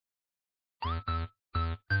It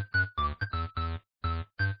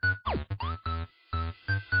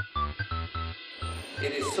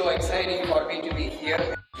is so exciting for me to be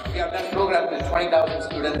here. We have done programs with 20,000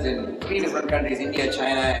 students in 3 different countries, India,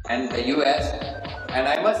 China, and the US. And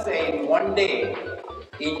I must say, in one day,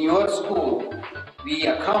 in your school, we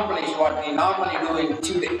accomplished what we normally do in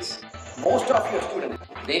 2 days. Most of your students,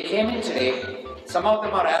 they came in today, some of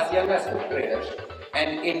them are as young as 5th graders,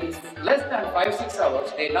 and in less than 5-6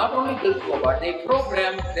 hours, they not only built robots, they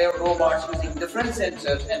programmed their robots using different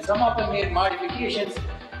sensors, and some of them made modifications.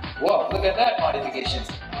 Wow, look at that modifications.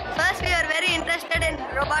 First, we were very interested in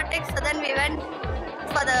robotics, so then we went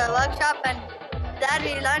for the workshop, and there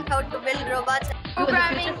we learned how to build robots.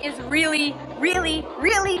 Programming is really, really,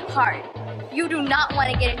 really hard. You do not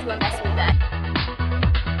want to get into a mess with that.